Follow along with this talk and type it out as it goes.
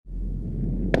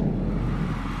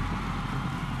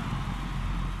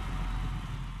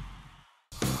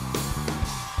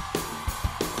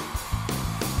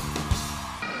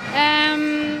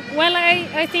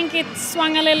I think it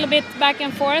swung a little bit back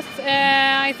and forth.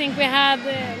 I think we had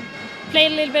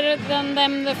played a little better than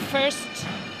them the first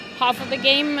half of the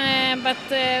game, but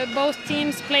both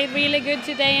teams played really good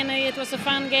today, and it was a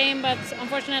fun game, but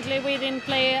unfortunately we didn't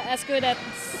play as good as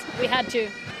we had to.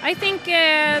 I think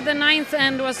the ninth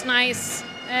end was nice.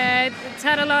 It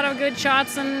had a lot of good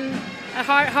shots and a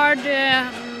hard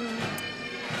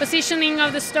positioning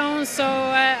of the stones, so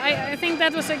I think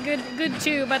that was a good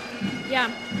too, but yeah,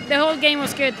 the whole game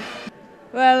was good.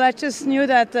 Well, I just knew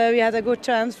that we had a good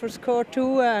chance for score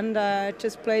 2, and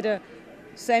just played a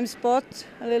same spot,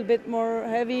 a little bit more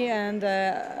heavy, and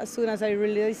as soon as I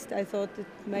released, I thought it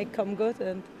might come good,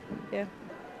 and yeah.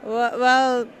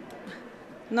 Well,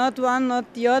 not one,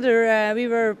 not the other. We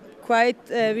were quiet.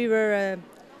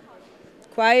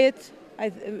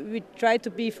 We tried to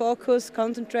be focused,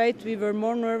 concentrate. We were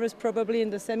more nervous probably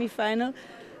in the semi-final.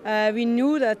 We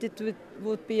knew that it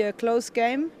would be a close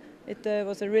game. It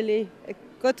was a really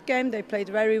good game. They played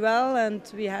very well, and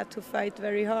we had to fight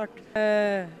very hard.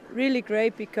 Really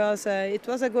great, because it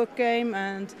was a good game,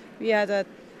 and we had an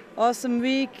awesome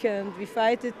week, and we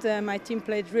fight it. My team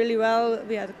played really well.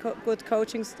 We had good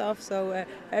coaching staff, so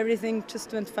everything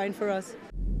just went fine for us.